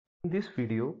In this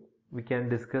video, we can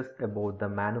discuss about the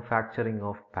manufacturing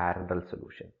of parenteral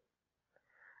solution.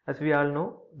 As we all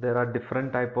know, there are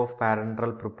different type of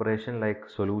parenteral preparation like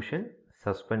solution,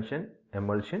 suspension,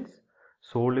 emulsions,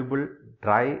 soluble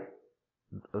dry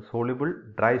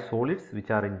solids which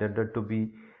are intended to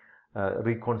be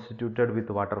reconstituted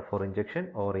with water for injection,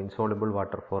 or insoluble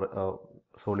water for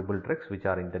soluble drugs which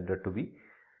are intended to be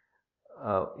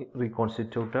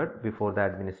reconstituted before the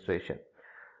administration.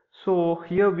 So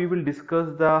here we will discuss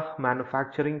the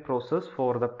manufacturing process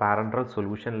for the parenteral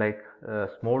solution like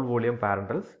small volume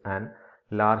parenterals and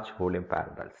large volume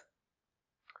parenterals.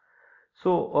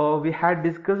 So we had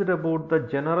discussed about the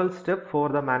general step for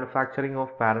the manufacturing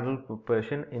of parenteral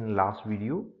preparation in last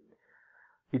video.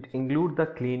 It includes the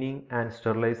cleaning and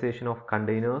sterilization of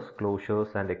containers,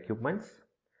 closures and equipments.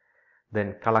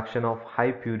 Then collection of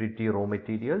high purity raw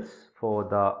materials for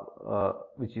the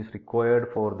which is required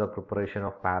for the preparation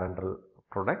of parenteral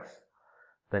products.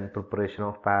 Then preparation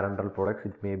of parenteral products,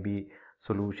 it may be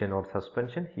solution or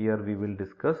suspension. Here we will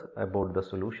discuss about the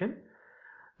solution.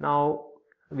 Now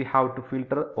we have to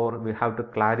filter, or we have to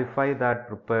clarify that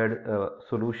prepared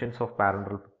solutions of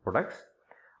parenteral products.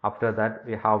 After that,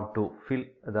 we have to fill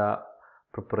the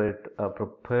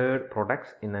prepared products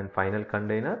in a final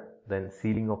container, then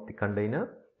sealing of the container,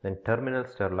 then terminal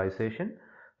sterilization,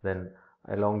 then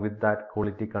along with that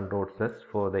quality control tests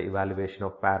for the evaluation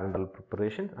of parenteral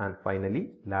preparation, and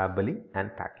finally labeling and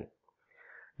packing.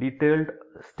 Detailed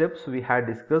steps we had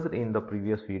discussed in the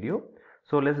previous video.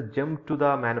 So let's jump to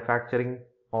the manufacturing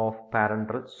of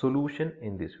parenteral solution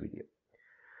in this video.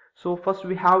 So first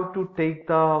we have to take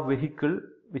the vehicle,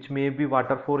 which may be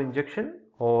water for injection,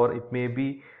 or it may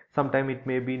be sometime it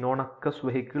may be non-aqueous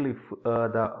vehicle if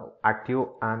the active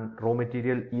and raw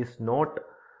material is not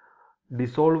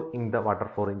dissolved in the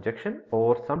water for injection,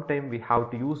 or sometime we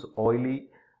have to use oily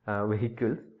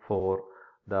vehicles for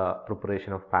the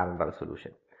preparation of parenteral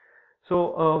solution.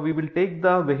 So we will take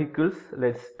the vehicles.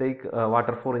 Let's take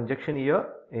water for injection here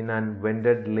in an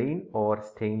vented lane or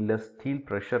stainless steel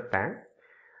pressure tank.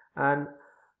 And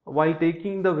while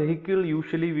taking the vehicle,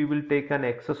 usually we will take an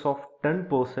excess of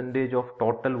 10% of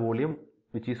total volume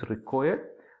which is required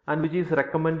and which is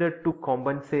recommended to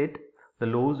compensate the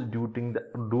loss during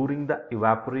the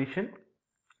evaporation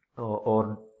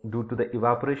or due to the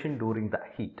evaporation during the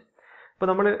heat.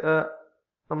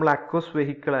 നമ്മൾ aqueous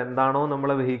vehicle എന്താണോ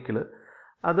നമ്മളെ vehicle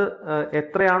അത്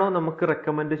എത്രയാണോ നമുക്ക്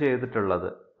recommend ചെയ്തിട്ടുള്ളത്,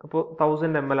 അപ്പോൾ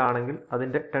 1000 ml ആണെങ്കിൽ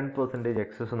അതിൻ്റെ 10%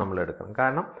 എക്സസ് നമ്മൾ എടുക്കണം.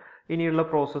 കാരണം ഇനിയുള്ള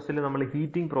പ്രോസസ്സിൽ നമ്മൾ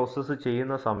ഹീറ്റിംഗ് പ്രോസസ്സ്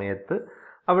ചെയ്യുന്ന സമയത്ത്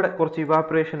അവിടെ കുറച്ച്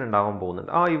ഇവാപ്പറേഷൻ ഉണ്ടാകാൻ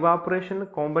പോകുന്നുണ്ട്. ആ ഇവാപ്പറേഷൻ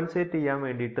കോമ്പൻസേറ്റ് ചെയ്യാൻ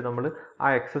വേണ്ടിയിട്ട് നമ്മൾ ആ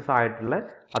എക്സസ് ആയിട്ടുള്ള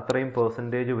അത്രയും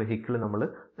പെർസെൻറ്റേജ്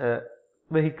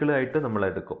വെഹിക്കിളായിട്ട് നമ്മൾ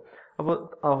എടുക്കും. അപ്പോൾ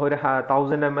ഒരു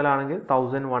 1000 ml ആണെങ്കിൽ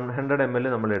 1100 ml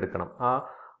നമ്മൾ എടുക്കണം. ആ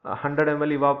 100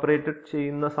 ml ഇവാപ്പറേറ്റ്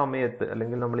ചെയ്യുന്ന സമയത്ത്,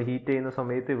 അല്ലെങ്കിൽ നമ്മൾ ഹീറ്റ് ചെയ്യുന്ന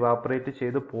സമയത്ത് ഇവാപ്പറേറ്റ്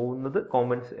ചെയ്ത് പോകുന്നത്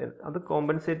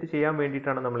കോമ്പൻസേറ്റ് ചെയ്യാൻ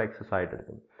വേണ്ടിയിട്ടാണ് നമ്മൾ എക്സസ് ആയിട്ട്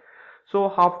എടുക്കുന്നത്. So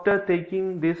after taking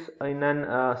this in an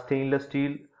stainless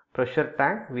steel pressure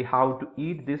tank, we have to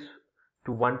heat this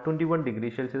to 121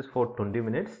 degrees Celsius for 20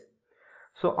 minutes.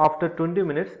 So after 20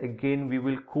 minutes, again we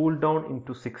will cool down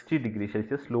into 60 degrees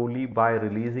Celsius slowly by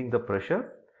releasing the pressure.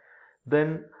 Then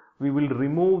we will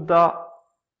remove the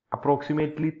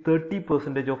approximately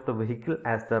 30% of the vehicle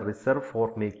as the reserve for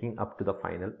making up to the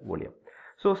final volume.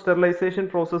 So sterilization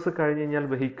process കഴിഞ്ഞ് കഴിഞ്ഞാൽ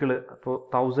vehicle ഇപ്പോൾ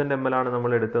 1000 ml ആണ്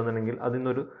നമ്മൾ എടുത്തതെന്നുണ്ടെങ്കിൽ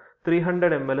അതിനൊരു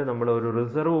 300 ml നമ്മൾ ഒരു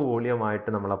reserve volume ആയിട്ട്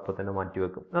നമ്മൾ അപ്പോൾ തന്നെ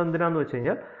മാറ്റിവെക്കും. അതെന്തിനാന്ന് വെച്ച്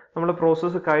കഴിഞ്ഞാൽ നമ്മൾ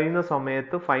പ്രോസസ്സ് കഴിയുന്ന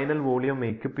സമയത്ത് ഫൈനൽ വോളിയം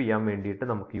മേക്കപ്പ് ചെയ്യാൻ വേണ്ടിയിട്ട്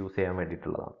നമുക്ക് യൂസ് ചെയ്യാൻ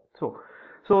വേണ്ടിയിട്ടുള്ളതാണ്.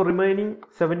 So remaining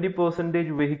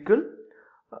 70% vehicle,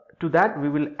 to that we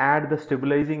will add the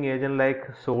stabilizing agent like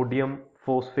sodium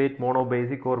phosphate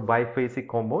monobasic or biphasic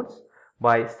compounds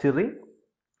by stirring,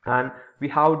 and we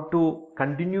have to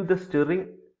continue the stirring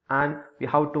and we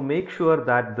have to make sure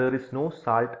that there is no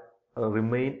salt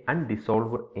remain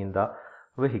undissolved in the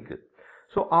vehicle.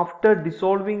 So after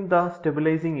dissolving the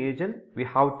stabilizing agent, we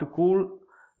have to cool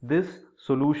this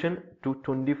solution to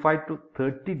 25 to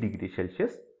 30 degrees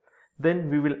Celsius. Then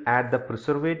we will add the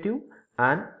preservative,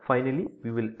 and finally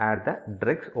we will add the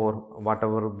drugs or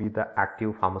whatever be the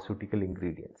active pharmaceutical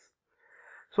ingredients.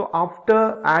 So after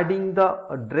adding the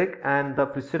drug and the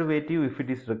preservative, if it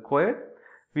is required,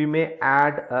 we may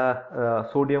add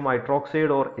sodium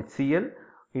hydroxide or HCl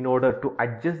in order to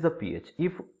adjust the pH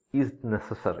if is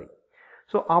necessary.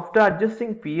 So after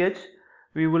adjusting pH,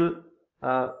 we will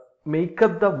make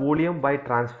up the volume by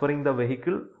transferring the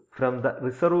vehicle from the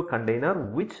reserve container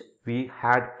which we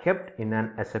had kept in an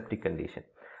aseptic condition.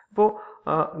 അപ്പോൾ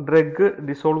drug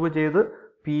dissolve ചെയ്ത്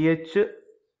pH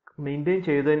maintain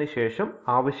ചെയ്തതിന് ശേഷം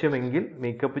ആവശ്യമെങ്കിൽ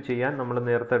makeup ചെയ്യാൻ നമ്മൾ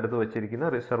നേരത്തെ എടുത്ത് വെച്ചിരിക്കുന്ന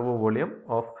reserve volume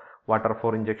of water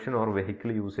for injection or vehicle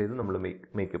use ചെയ്ത് നമ്മൾ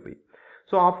മേക്കപ്പ് ചെയ്യും.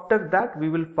 So after that we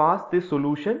will pass this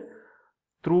solution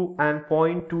through an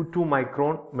 0.22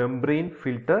 micron membrane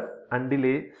filter until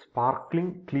a sparkling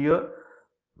clear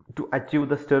to achieve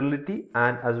the sterility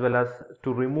and as well as to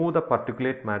remove the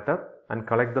particulate matter and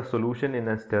collect the solution in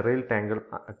a sterile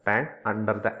tank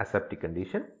under the aseptic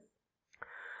condition.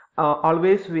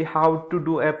 Always we have to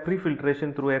do a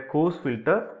pre-filtration through a coarse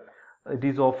filter. It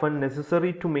is often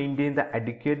necessary to maintain the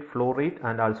adequate flow rate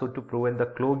and also to prevent the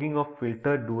clogging of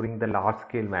filter during the large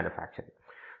scale manufacturing.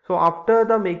 So after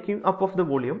the making up of the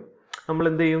volume, നമ്മൾ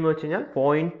എന്ത് ചെയ്യുമെന്ന് വെച്ച് കഴിഞ്ഞാൽ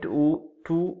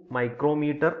 0.2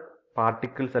 micrometer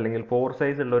particles അല്ലെങ്കിൽ pore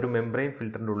size ഉള്ള ഒരു membrane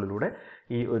ഫിൽറ്ററിൻ്റെ ഉള്ളിലൂടെ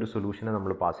ഈ ഒരു സൊല്യൂഷനെ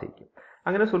നമ്മൾ പാസ് ചെയ്യിക്കും.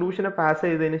 അങ്ങനെ സൊല്യൂഷനെ പാസ്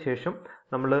ചെയ്തതിന് ശേഷം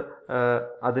നമ്മൾ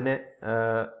അതിനെ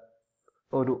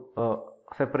ഒരു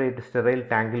സെപ്പറേറ്റ് സ്റ്റെറൈൽ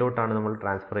ടാങ്കിലോട്ടാണ് നമ്മൾ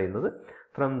ട്രാൻസ്ഫർ ചെയ്യുന്നത്.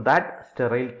 From that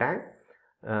sterile tank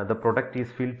the product is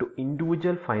filled to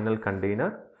individual final container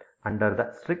under the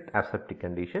strict aseptic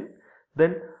condition.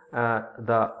 Then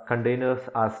the containers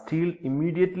are sealed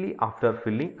immediately after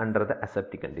filling under the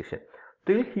aseptic condition.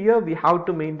 Till here we have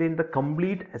to maintain the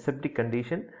complete aseptic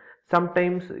condition.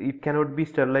 Sometimes it cannot be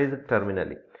sterilized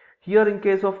terminally. Here in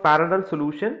case of parenteral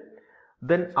solution,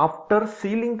 then after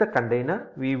sealing the container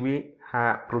we will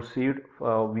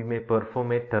we may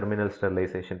perform a terminal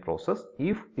sterilization process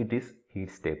if it is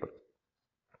heat stable.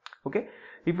 Okay,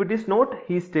 if it is not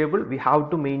heat stable, we have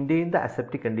to maintain the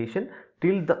aseptic condition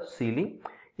till the sealing.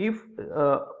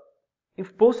 If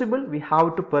possible, we have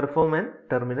to perform a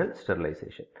terminal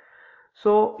sterilization.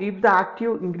 So if the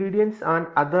active ingredients and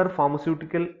other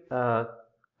pharmaceutical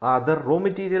other raw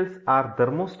materials are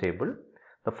thermostable,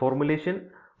 the formulation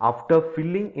after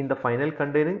filling in the final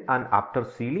container and after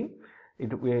sealing,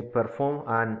 it will perform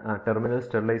an terminal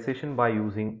sterilization by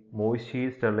using moist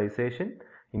shield sterilization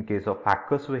in case of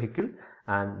aqueous vehicle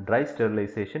and dry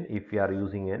sterilization if we are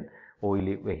using an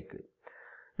oily vehicle.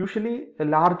 Usually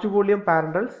large volume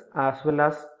parenterals as well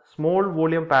as small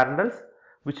volume parenterals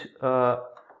which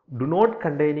do not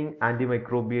containing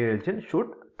antimicrobial agent should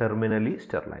terminally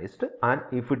sterilized and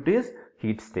if it is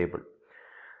heat stable.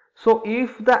 So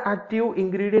if the active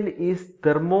ingredient is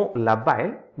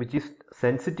thermolabile, which is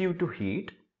sensitive to heat,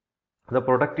 the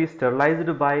product is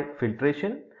sterilized by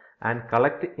filtration and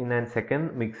collect in a second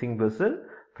mixing vessel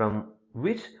from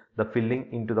which the filling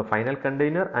into the final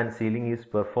container and sealing is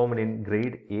performed in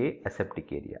grade A aseptic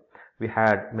area. We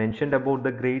had mentioned about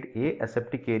the grade A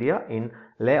aseptic area in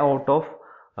layout of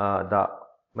the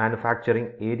manufacturing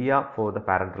area for the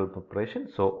parenteral preparation.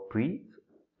 So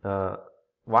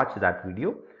watch that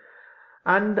video.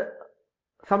 And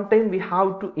sometimes we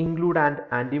have to include an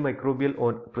antimicrobial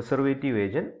or preservative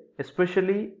agent,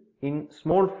 especially in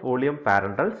small volume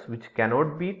parenterals which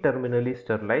cannot be terminally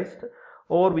sterilized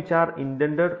or which are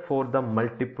intended for the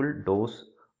multiple dose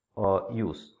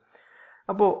use.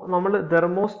 അപ്പോൾ നമ്മൾ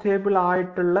thermostable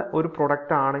ആയിട്ടുള്ള ഒരു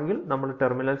product ആണെങ്കിൽ നമ്മൾ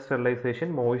terminal sterilisation,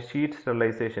 moist heat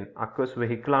sterilisation, aqueous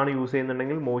vehicle ആണ് use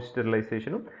ചെയ്യുന്നുണ്ടെങ്കിൽ moist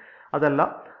സ്റ്റെറിലൈസേഷനും, അതല്ല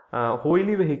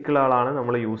oily വെഹിക്കിളുകളാണ്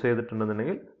നമ്മൾ യൂസ്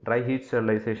ചെയ്തിട്ടുണ്ടെന്നുണ്ടെങ്കിൽ ഡ്രൈ ഹീറ്റ്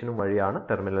സ്റ്റെറിലൈസേഷനും വഴിയാണ്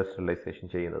ടെർമിനൽ സ്റ്റെറിലൈസേഷൻ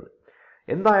ചെയ്യുന്നത്.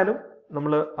 എന്തായാലും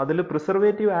നമ്മൾ അതിൽ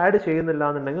പ്രിസർവേറ്റീവ് ആഡ് ചെയ്യുന്നില്ല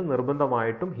എന്നുണ്ടെങ്കിൽ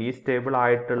നിർബന്ധമായിട്ടും ഹീറ്റ് സ്റ്റേബിൾ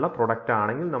ആയിട്ടുള്ള പ്രൊഡക്റ്റ്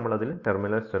ആണെങ്കിൽ നമ്മൾ അതിൽ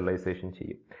ടെർമിനൽ സ്റ്റെറിലൈസേഷൻ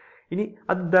ചെയ്യും. ഇനി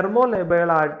അത് തെർമോലേബിൾ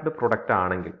ആയിട്ടുള്ള പ്രൊഡക്റ്റ്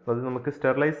ആണെങ്കിൽ അത് നമുക്ക്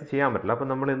സ്റ്റെറിലൈസ് ചെയ്യാൻ പറ്റില്ല. അപ്പം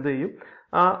നമ്മൾ എന്ത് ചെയ്യും,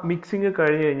 ആ മിക്സിങ്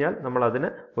കഴിഞ്ഞ് കഴിഞ്ഞാൽ നമ്മൾ അതിനെ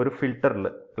ഒരു ഫിൽറ്ററിൽ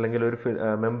അല്ലെങ്കിൽ ഒരു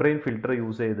മെംബ്രെയിൻ ഫിൽറ്റർ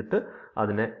യൂസ് ചെയ്തിട്ട്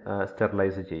അതിനെ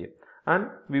സ്റ്റെറിലൈസ് ചെയ്യും. And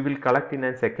we will collect in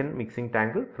an second mixing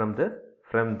tank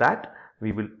from that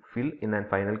we will fill in an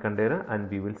final container and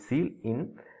we will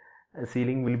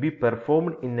sealing will be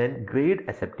performed in a grade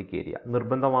aseptic area.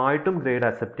 നിർബന്ധമായിട്ടും grade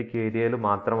aseptic ഏരിയയിൽ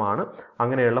മാത്രമാണ്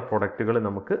അങ്ങനെയുള്ള പ്രൊഡക്റ്റുകൾ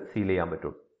നമുക്ക് seal ചെയ്യാൻ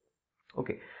പറ്റുള്ളൂ.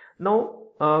 Okay, now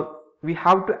we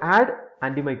have to add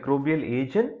antimicrobial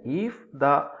agent if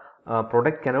the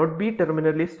product cannot be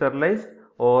terminally sterilized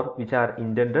or which are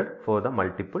intended for the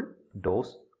multiple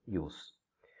dose use.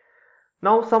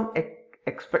 Now some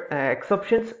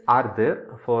exceptions are there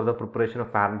for the preparation of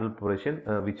parenteral preparation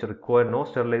which require no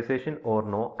sterilization or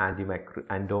no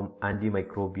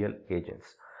antimicrobial agents,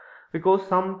 because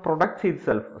some products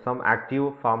itself, some active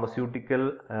pharmaceutical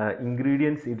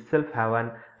ingredients itself have an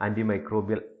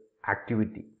antimicrobial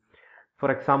activity. For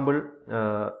example,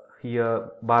 here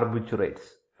barbiturates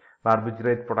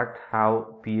product have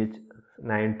pH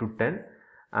 9 to 10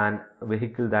 and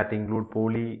vehicle that include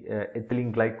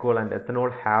polyethylene glycol and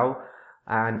ethanol have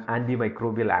an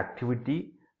antimicrobial activity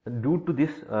due to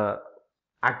this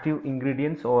active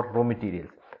ingredients or raw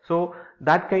materials. So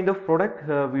that kind of product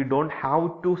we don't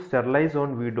have to sterilize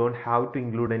on, we don't have to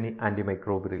include any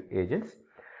antimicrobial agents,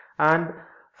 and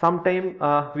sometimes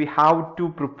we have to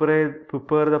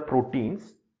prepare the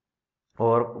proteins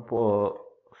or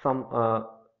some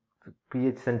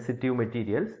pH sensitive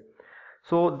materials.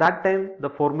 So that time the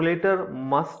formulator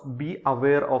must be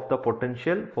aware of the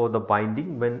potential for the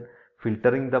binding when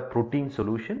filtering the protein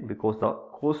solution, because the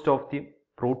cost of the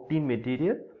protein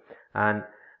material and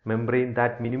membrane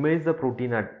that minimize the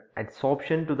protein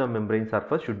adsorption to the membrane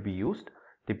surface should be used.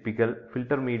 Typical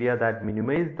filter media that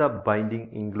minimize the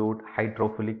binding include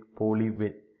hydrophilic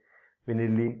polyvinyl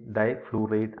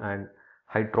difluoride and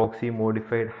hydroxy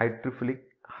modified hydrophilic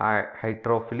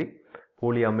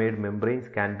polyamide membranes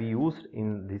can be used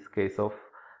in this case of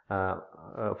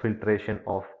filtration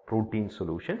of protein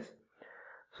solutions.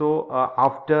 So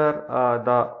after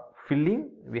the filling,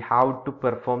 we have to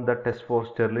perform the test for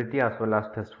sterility as well as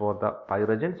test for the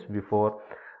pyrogens before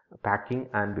packing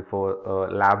and before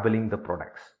labeling the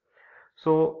products.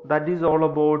 So that is all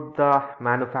about the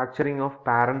manufacturing of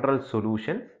parenteral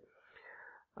solutions.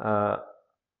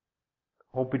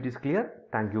 Hope it is clear.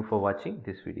 Thank you for watching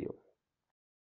this video.